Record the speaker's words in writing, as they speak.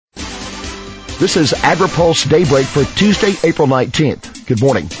This is AgriPulse Daybreak for Tuesday, April 19th. Good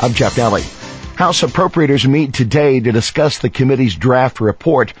morning. I'm Jeff Daly. House appropriators meet today to discuss the committee's draft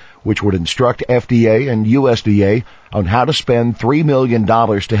report, which would instruct FDA and USDA on how to spend $3 million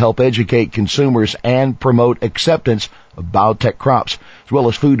to help educate consumers and promote acceptance of biotech crops, as well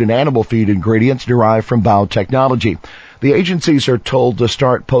as food and animal feed ingredients derived from biotechnology. The agencies are told to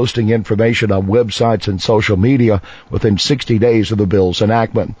start posting information on websites and social media within 60 days of the bill's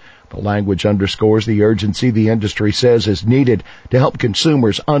enactment. The language underscores the urgency the industry says is needed to help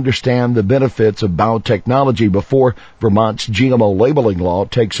consumers understand the benefits of biotechnology before Vermont's GMO labeling law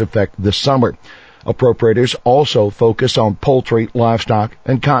takes effect this summer. Appropriators also focus on poultry, livestock,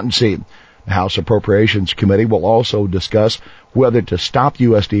 and cottonseed. The House Appropriations Committee will also discuss whether to stop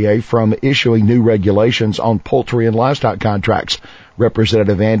USDA from issuing new regulations on poultry and livestock contracts.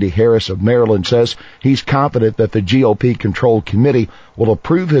 Representative Andy Harris of Maryland says he's confident that the GOP-controlled committee will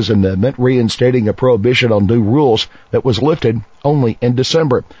approve his amendment reinstating a prohibition on new rules that was lifted only in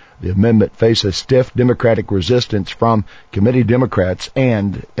December. The amendment faces stiff Democratic resistance from committee Democrats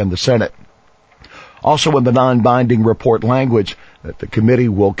and in the Senate. Also in the non-binding report language that the committee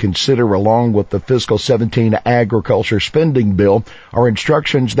will consider along with the fiscal 17 agriculture spending bill are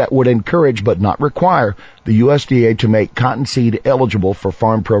instructions that would encourage but not require the USDA to make cottonseed eligible for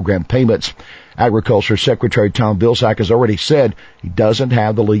farm program payments. Agriculture Secretary Tom Vilsack has already said he doesn't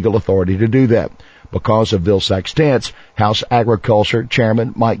have the legal authority to do that. Because of Vilsack's stance, House Agriculture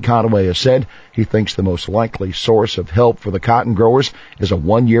Chairman Mike Conaway has said he thinks the most likely source of help for the cotton growers is a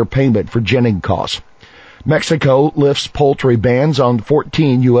one-year payment for ginning costs. Mexico lifts poultry bans on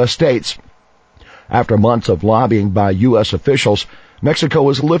 14 U.S. states. After months of lobbying by U.S. officials, Mexico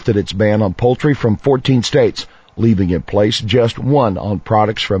has lifted its ban on poultry from 14 states, leaving in place just one on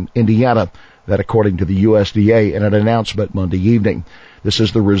products from Indiana. That according to the USDA in an announcement Monday evening. This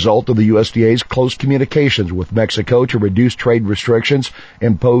is the result of the USDA's close communications with Mexico to reduce trade restrictions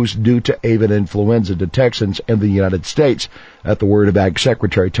imposed due to avian influenza to Texans in the United States, at the word of Ag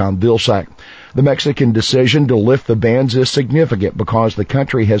Secretary Tom Vilsack. The Mexican decision to lift the bans is significant because the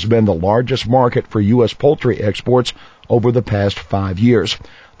country has been the largest market for U.S. poultry exports over the past 5 years.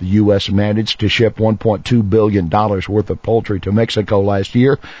 The U.S. managed to ship $1.2 billion worth of poultry to Mexico last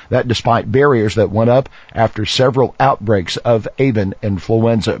year, that despite barriers that went up after several outbreaks of avian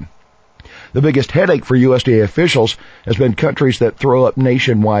influenza. The biggest headache for USDA officials has been countries that throw up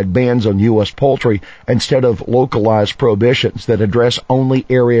nationwide bans on U.S. poultry instead of localized prohibitions that address only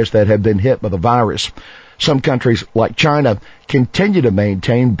areas that have been hit by the virus. Some countries, like China, continue to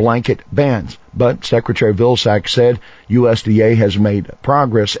maintain blanket bans, but Secretary Vilsack said USDA has made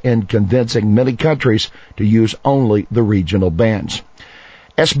progress in convincing many countries to use only the regional bans.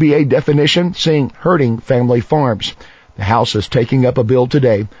 SBA definition seeing hurting family farms. The House is taking up a bill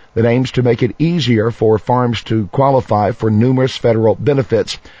today that aims to make it easier for farms to qualify for numerous federal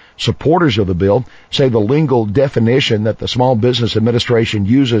benefits. Supporters of the bill say the legal definition that the Small Business Administration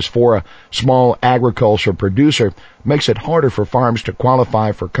uses for a small agriculture producer makes it harder for farms to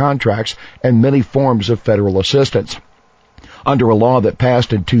qualify for contracts and many forms of federal assistance. Under a law that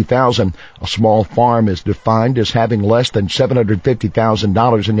passed in 2000, a small farm is defined as having less than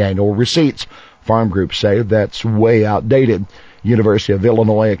 $750,000 in annual receipts. Farm groups say that's way outdated. University of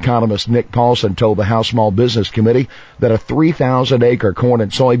Illinois economist Nick Paulson told the House Small Business Committee that a 3,000-acre corn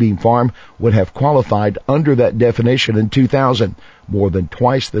and soybean farm would have qualified under that definition in 2000, more than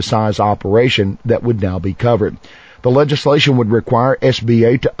twice the size operation that would now be covered. The legislation would require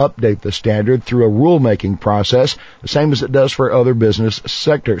SBA to update the standard through a rulemaking process, the same as it does for other business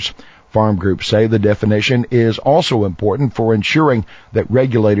sectors. Farm groups say the definition is also important for ensuring that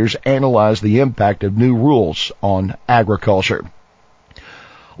regulators analyze the impact of new rules on agriculture.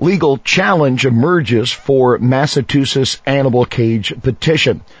 Legal challenge emerges for Massachusetts animal cage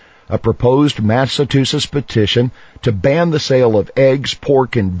petition. A proposed Massachusetts petition to ban the sale of eggs,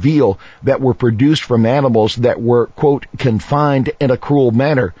 pork, and veal that were produced from animals that were, quote, confined in a cruel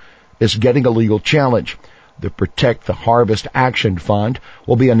manner is getting a legal challenge. The Protect the Harvest Action Fund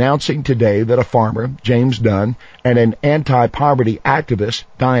will be announcing today that a farmer, James Dunn, and an anti-poverty activist,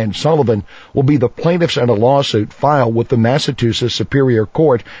 Diane Sullivan, will be the plaintiffs in a lawsuit filed with the Massachusetts Superior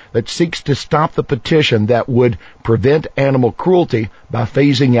Court that seeks to stop the petition that would prevent animal cruelty by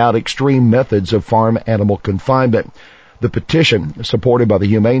phasing out extreme methods of farm animal confinement. The petition, supported by the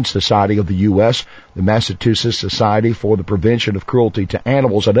Humane Society of the U.S., the Massachusetts Society for the Prevention of Cruelty to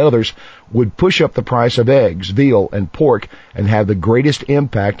Animals, and others, would push up the price of eggs, veal, and pork and have the greatest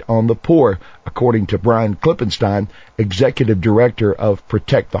impact on the poor, according to Brian Klippenstein, Executive Director of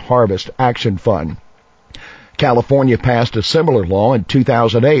Protect the Harvest Action Fund. California passed a similar law in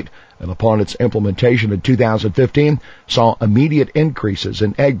 2008, and upon its implementation in 2015, saw immediate increases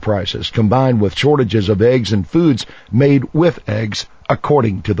in egg prices combined with shortages of eggs and foods made with eggs,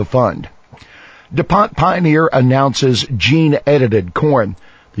 according to the fund. DuPont Pioneer announces gene-edited corn.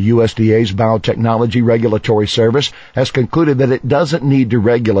 The USDA's Biotechnology Regulatory Service has concluded that it doesn't need to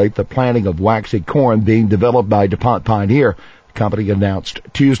regulate the planting of waxy corn being developed by DuPont Pioneer, the company announced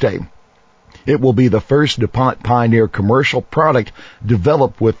Tuesday. It will be the first DuPont Pioneer commercial product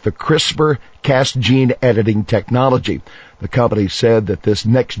developed with the CRISPR-Cas gene editing technology. The company said that this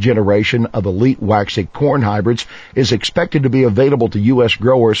next generation of elite waxy corn hybrids is expected to be available to U.S.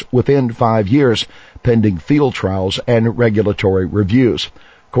 growers within 5 years, pending field trials and regulatory reviews.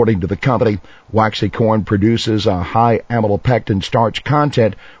 According to the company, waxy corn produces a high amylopectin starch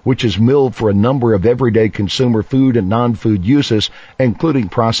content, which is milled for a number of everyday consumer food and non-food uses, including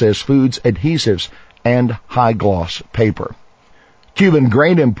processed foods, adhesives, and high-gloss paper. Cuban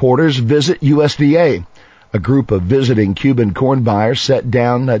grain importers visit USDA. A group of visiting Cuban corn buyers sat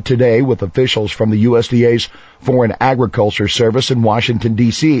down today with officials from the USDA's Foreign Agriculture Service in Washington,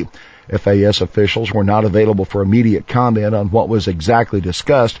 D.C. FAS officials were not available for immediate comment on what was exactly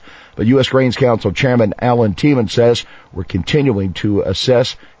discussed, but U.S. Grains Council Chairman Alan Tiemann says we're continuing to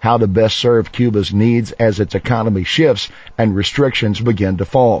assess how to best serve Cuba's needs as its economy shifts and restrictions begin to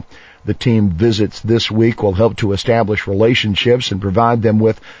fall. The team visits this week will help to establish relationships and provide them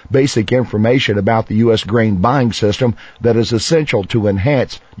with basic information about the U.S. grain buying system that is essential to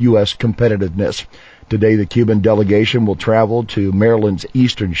enhance U.S. competitiveness. Today, the Cuban delegation will travel to Maryland's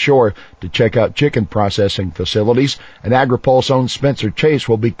Eastern Shore to check out chicken processing facilities, and AgriPulse own Spencer Chase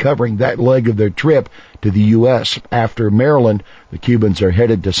will be covering that leg of their trip to the U.S. After Maryland, the Cubans are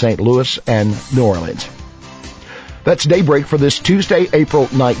headed to St. Louis and New Orleans. That's Daybreak for this Tuesday, April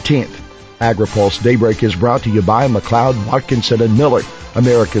 19th. AgriPulse Daybreak is brought to you by McLeod, Watkinson & Miller,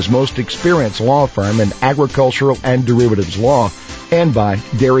 America's most experienced law firm in agricultural and derivatives law, and by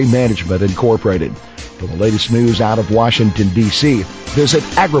Dairy Management Incorporated. For the latest news out of Washington, D.C., visit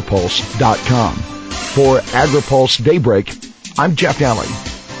agripulse.com. For AgriPulse Daybreak, I'm Jeff Daly.